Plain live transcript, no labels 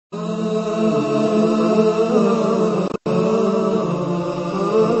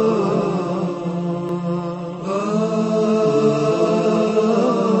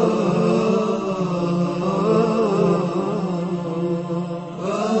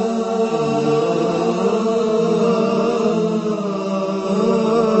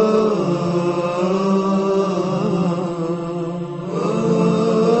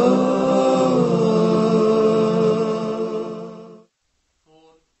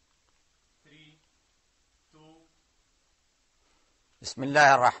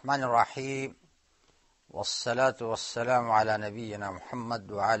Bismillah ar-Rahman ar-Rahim. Wassalatu wassalamu ala nabiyyina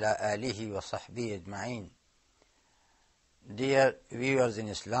Muhammad wa ala alihi wa sahbihi ajma'in. Dear viewers in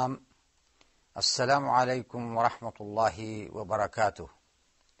Islam, Assalamu alaikum wa rahmatullahi wa barakatuh.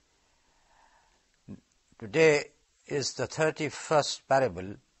 Today is the 31st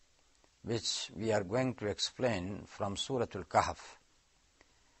parable which we are going to explain from Surah Al-Kahf.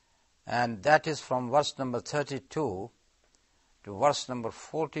 And that is from verse number 32 to verse number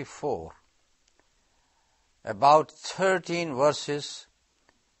 44, about 13 verses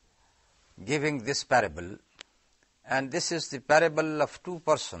giving this parable. And this is the parable of two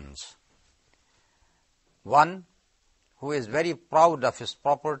persons. One who is very proud of his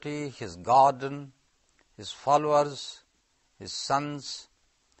property, his garden, his followers, his sons,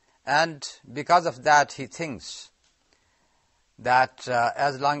 and because of that he thinks that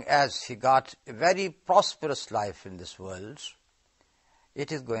as long as he got a very prosperous life in this world, it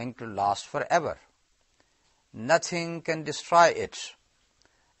is going to last forever. Nothing can destroy it.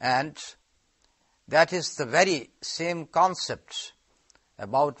 And that is the very same concept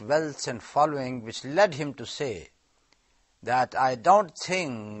about wealth and following which led him to say that I don't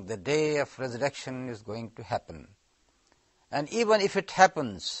think the day of resurrection is going to happen. And even if it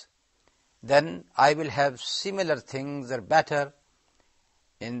happens, then I will have similar things or better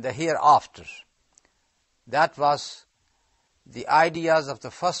in the hereafter. That was the ideas of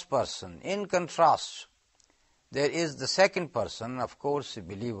the first person. In contrast, there is the second person, of course a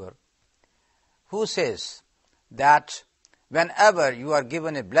believer, who says that whenever you are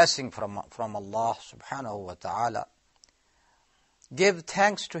given a blessing from Allah subhanahu wa ta'ala, give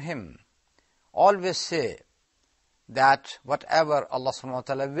thanks to Him. Always say that whatever Allah subhanahu wa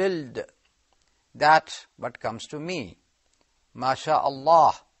ta'ala willed, that what comes to me.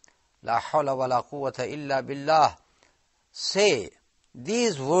 MashaAllah, la hawla wa la quwwata illa billah. Say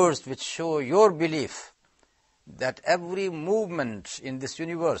these words which show your belief that every movement in this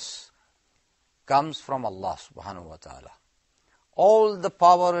universe comes from Allah subhanahu wa ta'ala. All the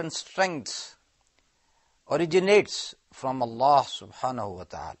power and strength originates from Allah subhanahu wa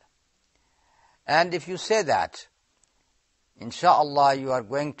ta'ala. And if you say that, insha'Allah you are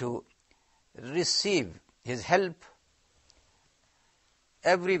going to receive His help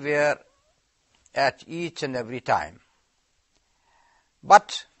everywhere at each and every time.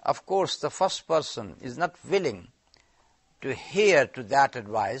 But, of course, the first person is not willing to hear to that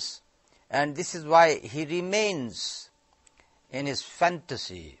advice, and this is why he remains in his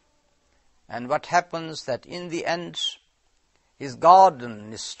fantasy. And what happens that in the end, his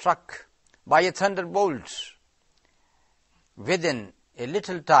garden is struck by a thunderbolt. Within a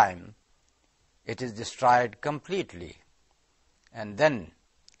little time, it is destroyed completely. And then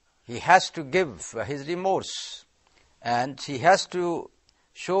he has to give his remorse, and he has to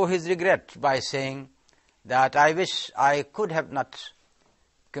show his regret by saying that I wish I could have not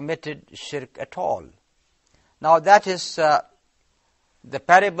committed shirk at all. Now that is the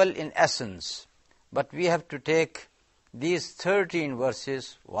parable in essence, but we have to take these 13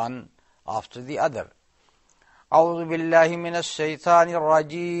 verses one after the other. أعوذ بالله من الشيطان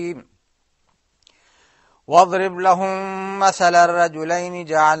الرجيم واضرب لهم مثل الرجلين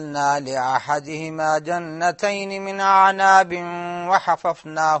جعلنا لأحدهما جنتين من أعناب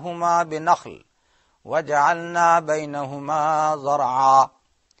وحففناهما بنخل وجعلنا بينهما زرعا.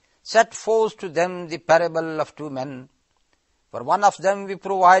 Set forth to them the parable of two men. For one of them we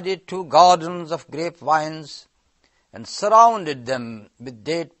provided 2 gardens of grapevines and surrounded them with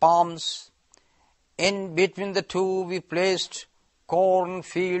date palms. In between the two we placed corn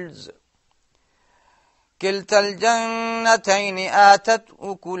fields. كلتا الجنتين آتت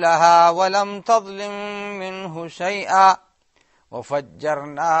أكلها ولم تظلم منه شيئا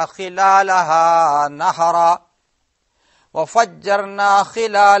وفجرنا خلالهما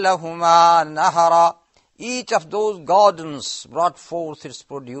نهرا. Each of those gardens brought forth its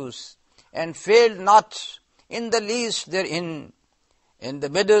produce and failed not in the least therein. In the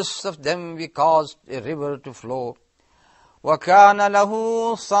midst of them we caused a river to flow. وَكَانَ لَهُ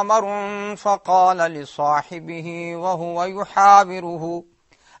ثَمَرٌ فَقَالَ لِصَاحِبِهِ وَهُوَ يُحَاوِرُهُ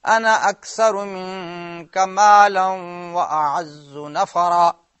أَنَا أَكْثَرُ مِنكَ مَالًا وَأَعَزُّ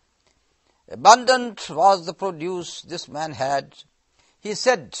نَفَرًا. Abundant was the produce this man had. He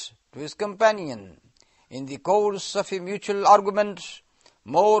said to his companion, in the course of a mutual argument,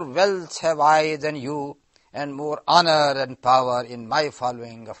 more wealth have I than you, and more honor and power in my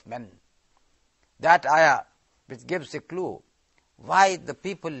following of men. That ayah which gives a clue why the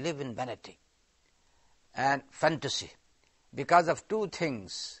people live in vanity and fantasy. Because of two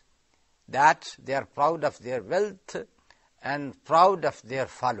things, that they are proud of their wealth and proud of their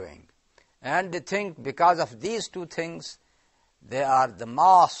following. And they think because of these two things, they are the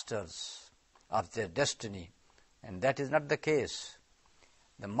masters of their destiny. And that is not the case.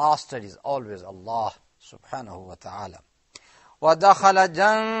 The master is always Allah subhanahu wa ta'ala. وَدَخَلَ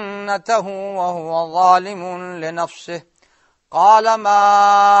جَنَّتَهُ وَهُوَ ظَالِمٌ لِنَفْسِهِ قَالَ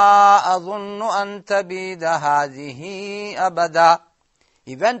مَا أَظُنُّ أَن تَبِيدَ هَذِهِ أَبَدًا.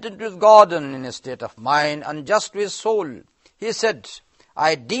 He went into his garden in a state of mind, unjust to his soul. He said,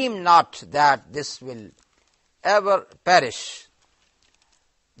 I deem not that this will ever perish.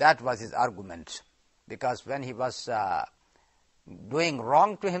 That was his argument. Because when he was doing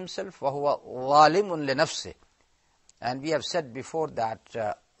wrong to himself, وَهُوَ ظَالِمٌ لِنَفْسِهِ. And we have said before that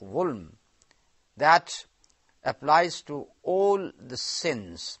zulm, that applies to all the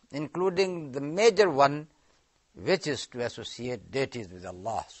sins, including the major one, which is to associate deities with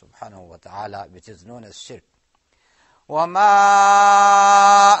Allah subhanahu wa ta'ala, which is known as shirk.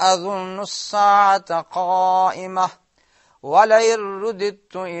 وَمَا أَظُنُّ السَّاعَةَ قَائِمَةً وَلَئِن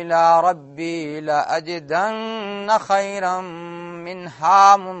رُّدِدتُّ إِلَىٰ رَبِّي لَأَجِدَنَّ خَيْرًا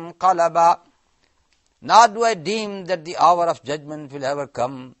مِّنْهَا مُنْقَلَبًا. Nor do I deem that the hour of judgment will ever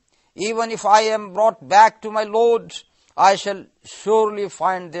come. Even if I am brought back to my Lord, I shall surely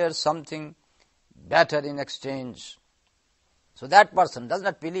find there something better in exchange. So that person does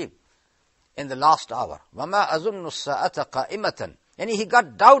not believe in the last hour. وَمَا أَظُنُّ السَّاعَةَ قَائِمَةً. And he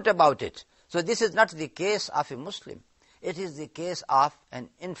got doubt about it. So this is not the case of a Muslim. It is the case of an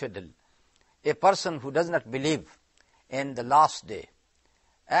infidel, a person who does not believe in the last day.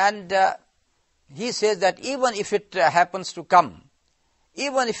 And he says that even if it happens to come, he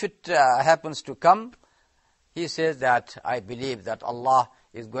says that I believe that Allah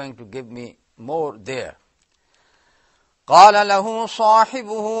is going to give me more there. قال له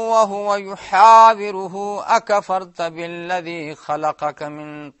صاحبه وهو يحاوره أكفرت بالذي خلقك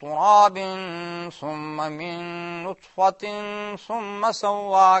من تراب ثم من نطفة ثم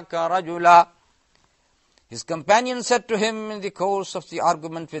سواك رجلا. His companion said to him in the course of the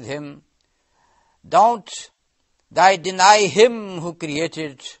argument with him, don't thou deny him who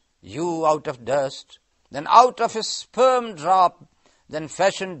created you out of dust, then out of a sperm drop, then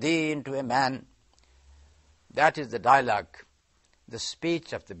fashioned thee into a man. That is the dialogue, the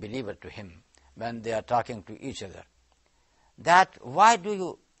speech of the believer to him when they are talking to each other. That why do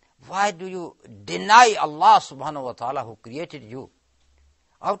you deny Allah subhanahu wa ta'ala who created you?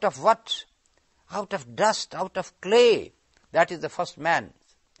 Out of what? Out of dust, out of clay. That is the first man,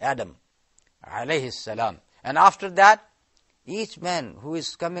 Adam alayhi salam. And after that, each man who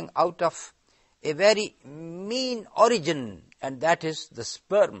is coming out of a very mean origin, and that is the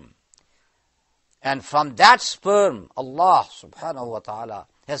sperm. And from that sperm, Allah subhanahu wa ta'ala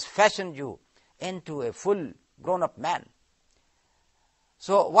has fashioned you into a full grown-up man.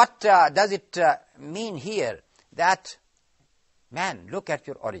 So what does it mean here? That, man, look at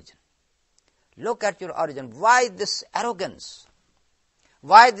your origin. Look at your origin. Why this arrogance?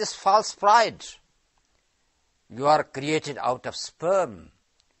 Why this false pride? You are created out of sperm,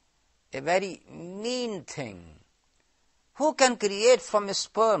 a very mean thing. Who can create from a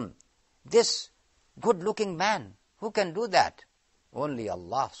sperm this good-looking man? Who can do that? Only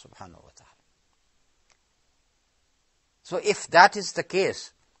Allah subhanahu wa ta'ala. So if that is the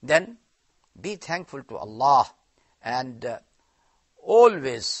case, then be thankful to Allah and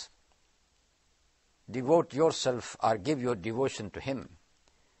always devote yourself or give your devotion to Him.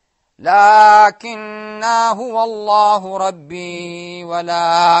 لَكِنَّا هُوَ اللَّهُ رَبِّي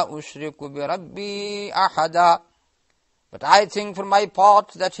وَلَا أُشْرِكُ بِرَبِّي أَحَدًا. But I think for my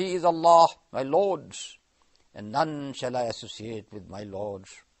part that He is Allah, my Lord, and none shall I associate with my Lord.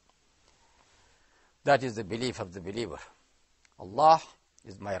 That is the belief of the believer. Allah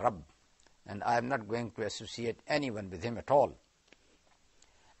is my Rabb, and I am not going to associate anyone with Him at all.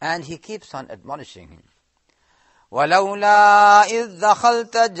 And He keeps on admonishing him. وَلَوْلَا إِذْ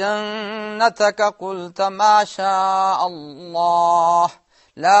دَخَلْتَ جَنَّتَكَ قُلْتَ مَا شَاءَ اللَّهُ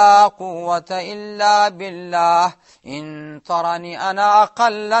لَا قُوَّةَ إِلَّا بِاللَّهِ إِن تَرَنِ أَنَا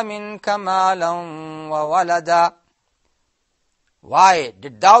أَقَلَّ مِنْكَ مَالًا وَوَلَدًا. Why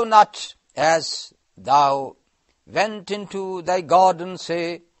did thou not, as thou went into thy garden,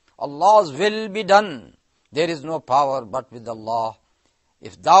 say, Allah's will be done, there is no power but with Allah,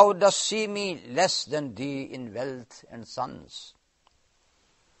 if thou dost see me less than thee in wealth and sons?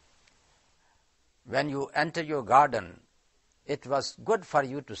 When you enter your garden, it was good for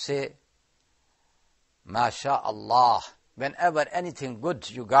you to say, MashaAllah, whenever anything good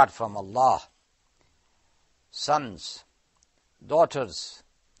you got from Allah. Sons, daughters,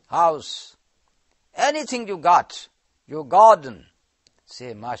 house, anything you got, your garden,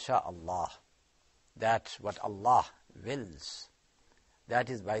 say, MashaAllah. That's what Allah wills. That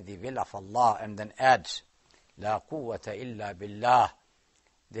is by the will of Allah. And then add, La quwwata illa billah.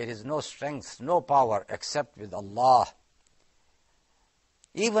 There is no strength, no power except with Allah.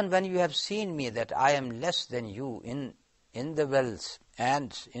 Even when you have seen me that I am less than you in the wealth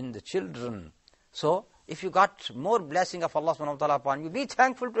and in the children. So, if you got more blessing of Allah subhanahu wa ta'ala upon you, be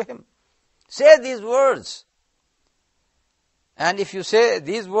thankful to Him. Say these words. And if you say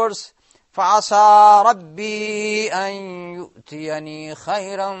these words, فَعَسَى رَبِّي أَن يُؤْتِيَنِي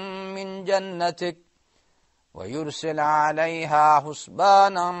خَيْرًا مِّن جَنَّتِكَ وَيُرْسِلَ عَلَيْهَا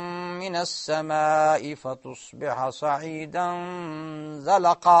حُسْبَانًا مِّنَ السَّمَاءِ فَتُصْبِحَ صَعِيدًا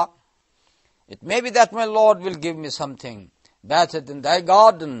زَلَقًا. It may be that my Lord will give me something better than thy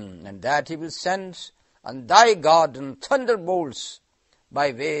garden, and that He will send on thy garden thunderbolts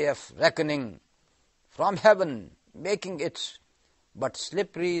by way of reckoning from heaven, making it but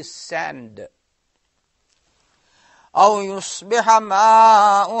slippery sand. أو يصبح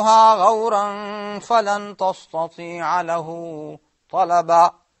ماؤها غورا فلن تستطيع له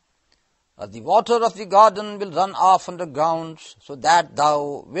طلبا. The water of the garden will run off underground, so that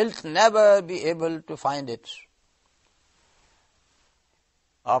thou wilt never be able to find it.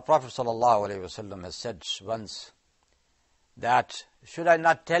 Our Prophet ﷺ has said once that, should I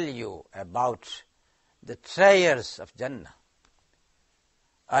not tell you about the treasures of Jannah?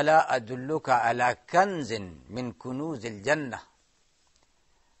 أَلَا أَدُلُّكَ عَلَى كَنْزٍ مِّن كُنُوزِ الْجَنَّةِ.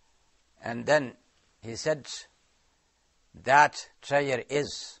 And then he said, that treasure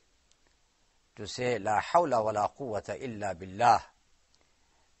is to say, لَا حَوْلَ وَلَا قُوَّةَ إِلَّا بِاللَّهِ.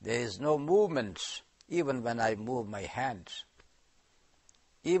 There is no movement, even when I move my hands,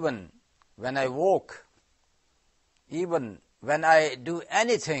 even when I walk, even when I do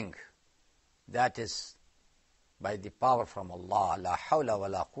anything, that is by the power from Allah. La hawla wa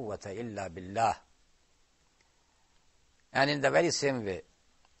la quwwata illa billah. And in the very same way,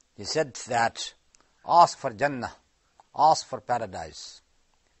 he said that ask for Jannah, ask for paradise.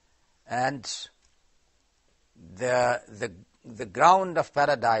 And the ground of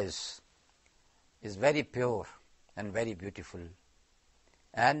paradise is very pure and very beautiful.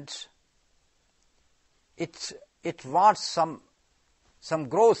 And it wants some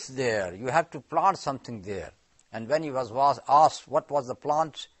growth there. You have to plant something there. And when he was asked what was the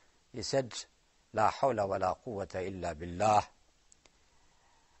plant, he said, La hawla wa la quwwata illa billah.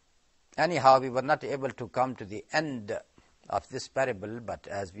 Anyhow, we were not able to come to the end of this parable, but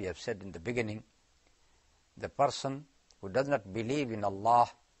as we have said in the beginning, the person who does not believe in Allah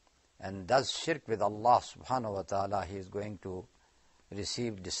and does shirk with Allah subhanahu wa ta'ala, he is going to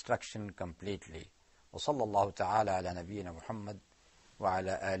receive destruction completely. وصلى الله تعالى على نبينا محمد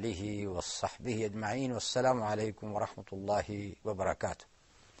وعلى آله وصحبه أجمعين والسلام عليكم ورحمة الله وبركاته.